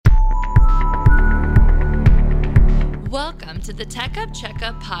Welcome to the Tech Up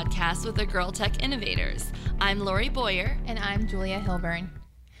Checkup podcast with the Girl Tech Innovators. I'm Lori Boyer. And I'm Julia Hilburn.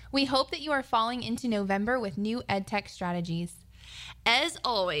 We hope that you are falling into November with new EdTech strategies. As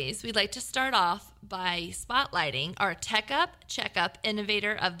always, we'd like to start off by spotlighting our Tech Up Checkup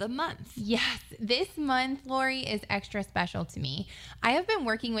Innovator of the Month. Yes, this month, Lori, is extra special to me. I have been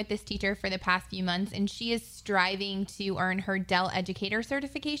working with this teacher for the past few months, and she is striving to earn her Dell Educator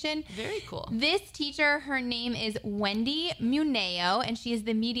certification. Very cool. This teacher, her name is Wendy Muneo, and she is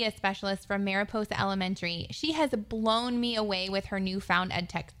the media specialist from Mariposa Elementary. She has blown me away with her newfound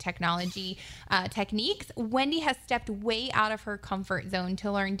EdTech technology techniques. Wendy has stepped way out of her comfort zone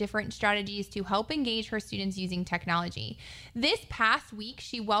to learn different strategies to help engage her students using technology. This past week,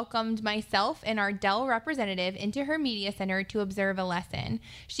 she welcomed myself and our Dell representative into her media center to observe a lesson.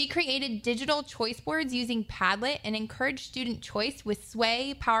 She created digital choice boards using Padlet and encouraged student choice with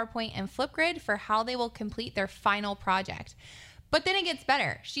Sway, PowerPoint, and Flipgrid for how they will complete their final project. But then it gets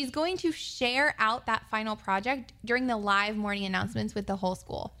better. She's going to share out that final project during the live morning announcements with the whole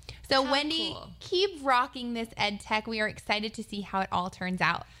school. So How Wendy, cool. Keep rocking this EdTech. We are excited to see how it all turns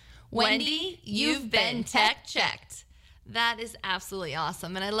out. Wendy, you've been tech checked. That is absolutely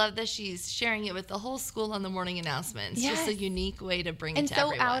awesome. And I love that she's sharing it with the whole school on the morning announcements. Yes. Just a unique way to bring And it to so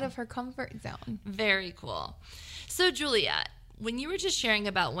everyone. out of her comfort zone. Very cool. So Julia, when you were just sharing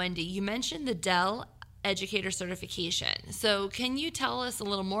about Wendy, you mentioned the Dell Educator certification. So can you tell us a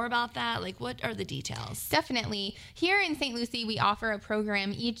little more about that? Like, what are the details? Definitely. Here in St. Lucie, we offer a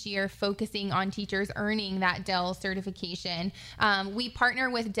program each year focusing on teachers earning that Dell certification. We partner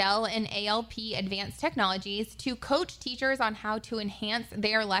with Dell and ALP Advanced Technologies to coach teachers on how to enhance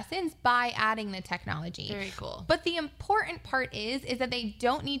their lessons by adding the technology. Very cool. But the important part is that they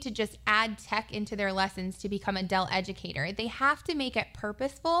don't need to just add tech into their lessons to become a Dell educator. They have to make it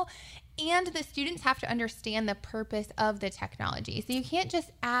purposeful, and the students have to understand the purpose of the technology. So you can't just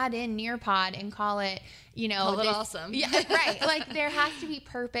add in Nearpod and call it, awesome. Yeah, right. Like there has to be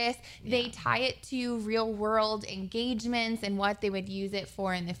purpose. Yeah. They tie it to real world engagements and what they would use it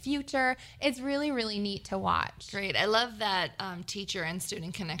for in the future. It's really, really neat to watch. Great. I love that teacher and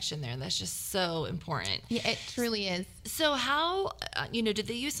student connection there. That's just so important. Yeah, it truly is. So how, did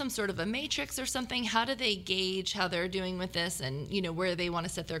they use some sort of a matrix or something? How do they gauge how they're doing with this and, where they want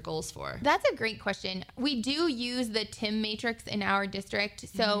to set their goals for? That's a great question. We do use the TIM matrix in our district.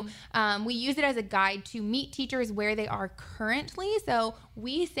 So we use it as a guide to meet teachers where they are currently. So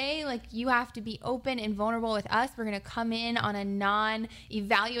we say, you have to be open and vulnerable with us. We're going to come in on a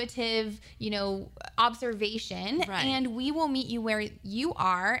non-evaluative, observation. Right. And we will meet you where you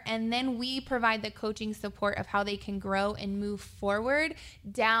are. And then we provide the coaching support of how they can grow and move forward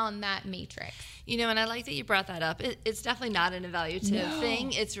down that matrix. And I like that you brought that up. It's definitely not an evaluative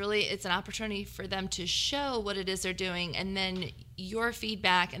thing. It's an opportunity for them to show what it is they're doing. And then your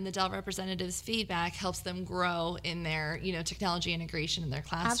feedback and the Dell representative's feedback helps them grow in their, technology integration in their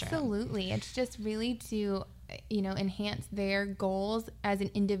classroom. Absolutely. It's just really to enhance their goals as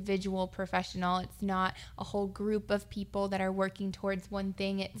an individual professional. It's not a whole group of people that are working towards one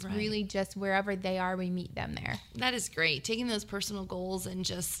thing. It's Right. really just wherever they are, we meet them there. That is great. Taking those personal goals and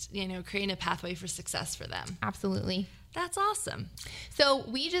just, creating a pathway for success for them. Absolutely. That's awesome. So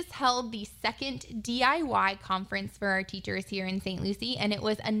we just held the second DIY conference for our teachers here in St. Lucie, and it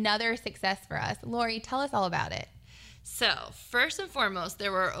was another success for us. Lori, tell us all about it. So first and foremost,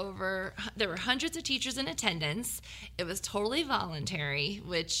 there were hundreds of teachers in attendance. It was totally voluntary,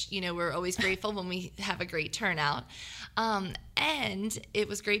 which, we're always grateful when we have a great turnout. And it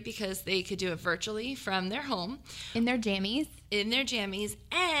was great because they could do it virtually from their home. In their jammies.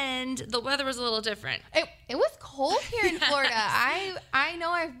 And the weather was a little different. It was cold here in Florida. I know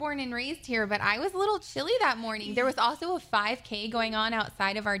I was born and raised here, but I was a little chilly that morning. There was also a 5K going on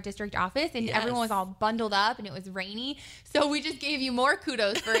outside of our district office, and everyone was all bundled up, and it was rainy. So we just gave you more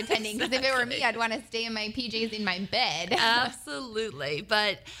kudos for attending, because if it were me, I'd want to stay in my PJs in my bed. Absolutely.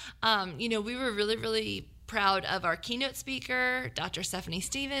 But, we were really, really proud of our keynote speaker, Dr. Stephanie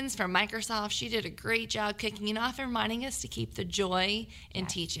Stevens from Microsoft. She did a great job kicking it off and reminding us to keep the joy in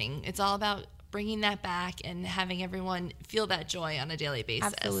teaching. It's all about bringing that back and having everyone feel that joy on a daily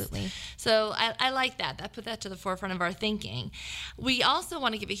basis. Absolutely. So I like that. That put that to the forefront of our thinking. We also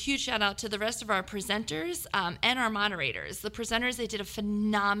want to give a huge shout out to the rest of our presenters and our moderators. The presenters, they did a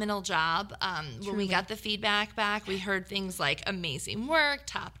phenomenal job. When we got the feedback back, we heard things like amazing work,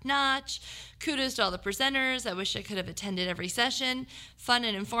 top notch, kudos to all the presenters. I wish I could have attended every session. Fun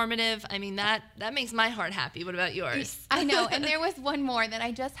and informative. I mean, that makes my heart happy. What about yours? I know. And there was one more that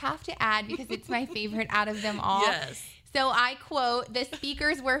I just have to add because it's my favorite out of them all. Yes. So I quote, "The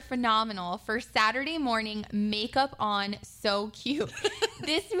speakers were phenomenal. For Saturday morning, makeup on, so cute."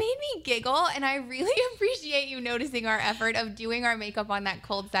 This made me giggle, and I really appreciate you noticing our effort of doing our makeup on that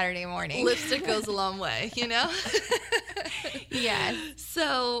cold Saturday morning. Lipstick goes a long way, you know? Yes.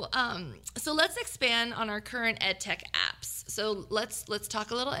 So let's expand on our current EdTech apps. So let's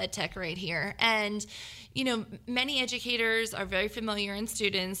talk a little EdTech right here. And, you know, many educators are very familiar and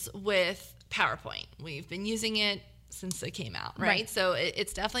students with PowerPoint. We've been using it since it came out, right? So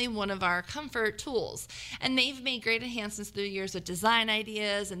it's definitely one of our comfort tools. And they've made great enhancements through the years with design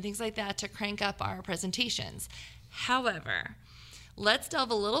ideas and things like that to crank up our presentations. However, let's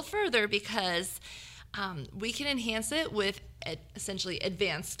delve a little further because we can enhance it with essentially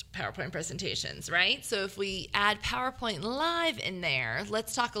advanced PowerPoint presentations, right? So if we add PowerPoint Live in there,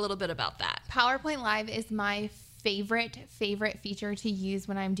 let's talk a little bit about that. PowerPoint Live is my favorite feature to use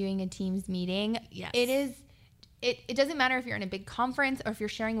when I'm doing a Teams meeting. Yes. It doesn't matter if you're in a big conference or if you're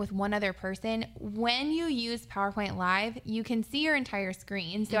sharing with one other person. When you use PowerPoint Live, you can see your entire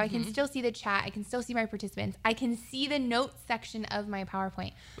screen. So I can still see the chat. I can still see my participants. I can see the notes section of my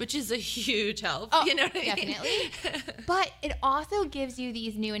PowerPoint. Which is a huge help. Oh, you know what I mean? Definitely. But it also gives you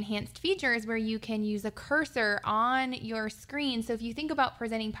these new enhanced features where you can use a cursor on your screen. So if you think about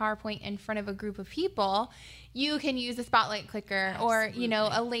presenting PowerPoint in front of a group of people, you can use a spotlight clicker or, you know,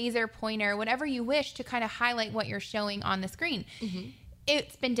 a laser pointer, whatever you wish to kind of highlight what you're showing on the screen.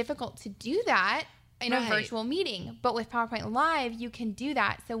 It's been difficult to do that in a virtual meeting, but with PowerPoint Live, you can do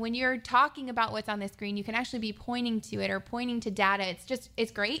that. So when you're talking about what's on the screen, you can actually be pointing to it or pointing to data.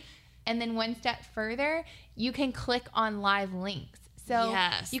 it's great. And then one step further, you can click on live links. So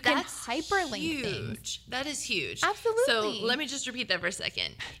yes, you can hyperlink things. That is huge. Absolutely. So let me just repeat that for a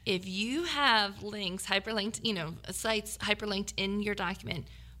second. If you have links hyperlinked, you know, sites hyperlinked in your document,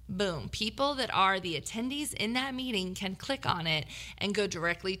 boom, people that are the attendees in that meeting can click on it and go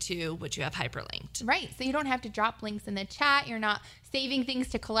directly to what you have hyperlinked. Right. So you don't have to drop links in the chat. You're not saving things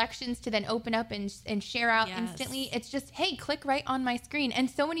to collections to then open up and share out instantly. It's just, hey, click right on my screen. And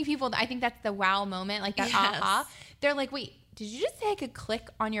so many people, I think that's the wow moment, like that aha. They're like, wait, did you just say I could click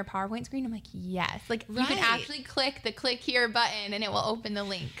on your PowerPoint screen? I'm like, yes. Like you can actually click the click here button and it will open the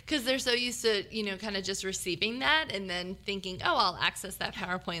link. Because they're so used to, you know, kind of just receiving that and then thinking, oh, I'll access that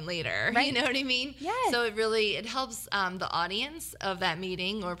PowerPoint later. Right. You know what I mean? Yes. So it helps the audience of that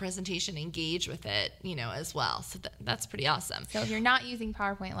meeting or presentation engage with it, you know, as well. So that's pretty awesome. So if you're not using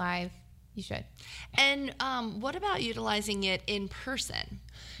PowerPoint Live, you should. And what about utilizing it in person?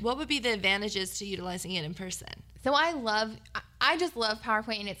 What would be the advantages to utilizing it in person? So I just love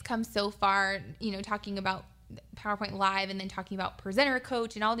PowerPoint, and it's come so far, you know, talking about PowerPoint Live and then talking about Presenter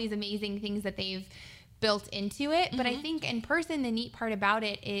Coach and all these amazing things that they've built into it. But I think in person, the neat part about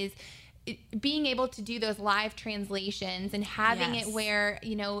it is being able to do those live translations and having it where,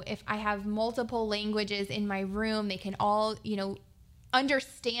 you know, if I have multiple languages in my room, they can all, you know,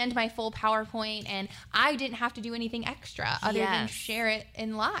 understand my full PowerPoint, and I didn't have to do anything extra other than share it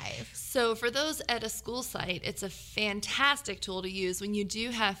in live. So for those at a school site, it's a fantastic tool to use when you do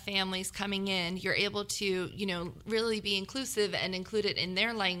have families coming in. You're able to, you know, really be inclusive and include it in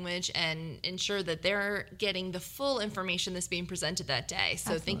their language and ensure that they're getting the full information that's being presented that day.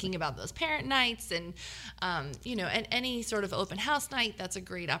 So thinking about those parent nights and, you know, and any sort of open house night, that's a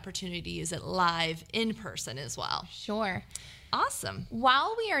great opportunity to use it live in person as well. Sure. Awesome.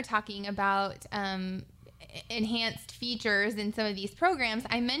 While we are talking about enhanced features in some of these programs,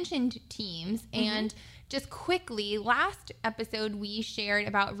 I mentioned Teams, and just quickly, last episode we shared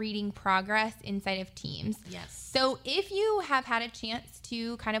about reading progress inside of Teams. Yes. So if you have had a chance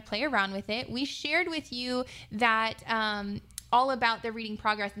to kind of play around with it, we shared with you that all about the reading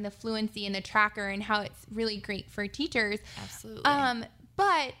progress and the fluency and the tracker and how it's really great for teachers. Absolutely.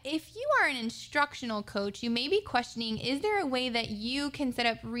 But if you are an instructional coach, you may be questioning, is there a way that you can set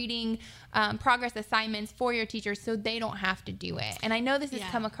up reading progress assignments for your teachers so they don't have to do it? And I know this has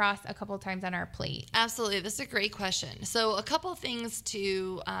come across a couple of times on our plate. Absolutely. This is a great question. So a couple of things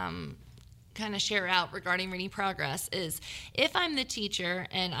to kind of share out regarding reading progress is if I'm the teacher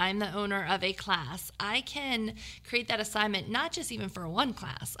and I'm the owner of a class, I can create that assignment not just even for one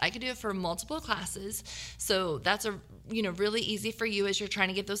class. I could do it for multiple classes. So that's really easy for you as you're trying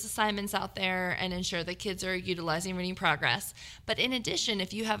to get those assignments out there and ensure that kids are utilizing reading progress. But in addition,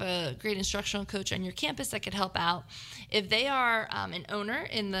 if you have a great instructional coach on your campus that could help out, if they are an owner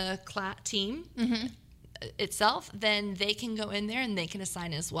in the team itself, then they can go in there and they can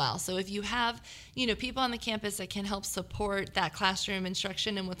assign as well. So if you have, people on the campus that can help support that classroom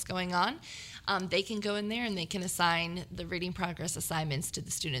instruction and what's going on, they can go in there and they can assign the reading progress assignments to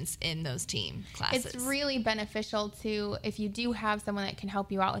the students in those team classes. It's really beneficial to, if you do have someone that can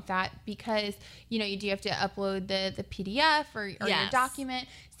help you out with that, because, you do have to upload the PDF or your document.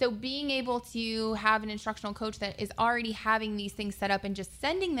 So being able to have an instructional coach that is already having these things set up and just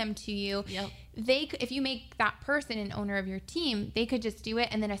sending them to you, if you make that person an owner of your team, they could just do it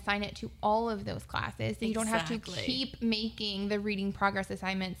and then assign it to all of those classes. So you don't have to keep making the reading progress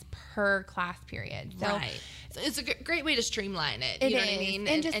assignments per class period. So, so it's a great way to streamline it. You know what I mean?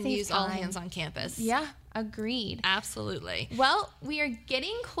 And use time. All hands on campus. Yeah, agreed. Absolutely. Well, we are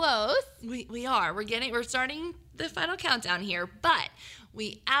getting close. We are. We're starting the final countdown here, but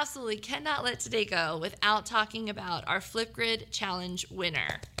we absolutely cannot let today go without talking about our Flipgrid Challenge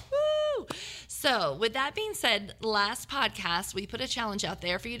winner. Woo! So, with that being said, last podcast, we put a challenge out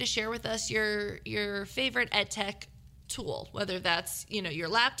there for you to share with us your favorite EdTech tool, whether that's, your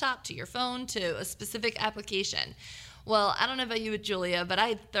laptop to your phone to a specific application. Well, I don't know about you, Julia, but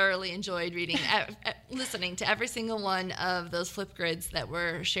I thoroughly enjoyed listening to every single one of those Flipgrids that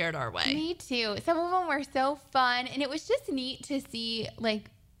were shared our way. Me too. Some of them were so fun, and it was just neat to see,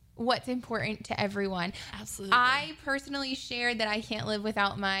 what's important to everyone. Absolutely. I personally shared that I can't live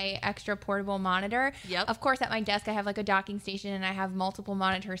without my extra portable monitor. Yep. Of course, at my desk, I have a docking station and I have multiple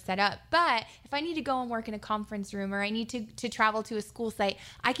monitors set up. But if I need to go and work in a conference room or I need to travel to a school site,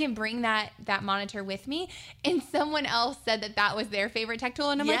 I can bring that monitor with me. And someone else said that was their favorite tech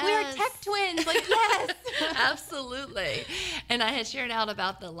tool. And I'm like, we are tech twins. Yes. Absolutely. And I had shared out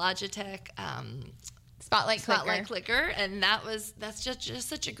about the Logitech Spotlight Clicker, and that's just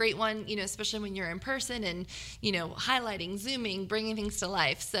such a great one, especially when you're in person and highlighting, zooming, bringing things to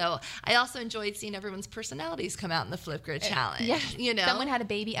life. So I also enjoyed seeing everyone's personalities come out in the Flipgrid challenge. Yeah, someone had a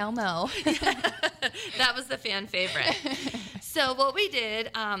baby Elmo. That was the fan favorite. So what we did,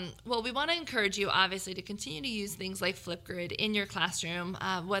 we want to encourage you, obviously, to continue to use things like Flipgrid in your classroom,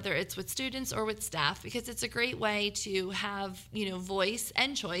 whether it's with students or with staff, because it's a great way to have, voice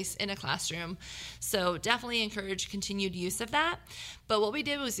and choice in a classroom. So definitely encourage continued use of that. But what we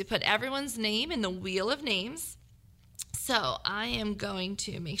did was we put everyone's name in the wheel of names. So I am going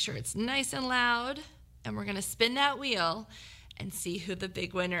to make sure it's nice and loud, and we're going to spin that wheel and see who the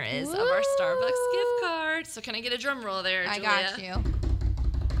big winner is of our Starbucks gift card. So can I get a drum roll there, Julia? I got you.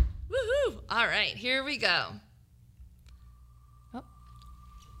 Woohoo! All right, here we go. Oh.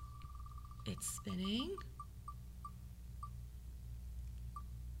 It's spinning.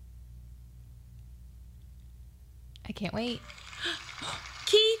 I can't wait.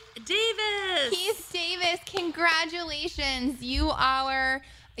 Keith Davis! Keith Davis, congratulations. You are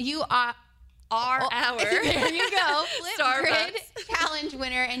our there you go, Flipgrid Challenge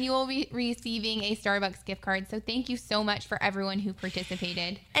winner, and you will be receiving a Starbucks gift card. So thank you so much for everyone who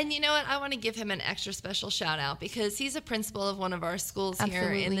participated. And you know what? I want to give him an extra special shout out because he's a principal of one of our schools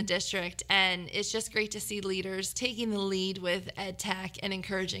here in the district, and it's just great to see leaders taking the lead with EdTech and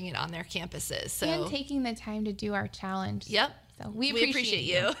encouraging it on their campuses. So and taking the time to do our challenge. Yep. So we appreciate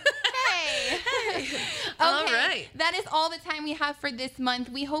you. Hey. Okay. All right. That is all the time we have for this month.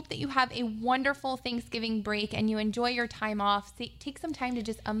 We hope that you have a wonderful Thanksgiving break and you enjoy your time off. Take some time to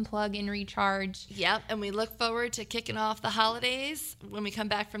just unplug and recharge. Yep. And we look forward to kicking off the holidays when we come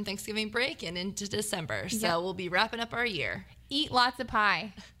back from Thanksgiving break and into December. So we'll be wrapping up our year. Eat lots of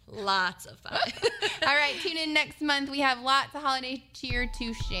pie. Lots of pie. All right. Tune in next month. We have lots of holiday cheer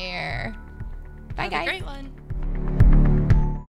to share. Bye, guys. Have a great one.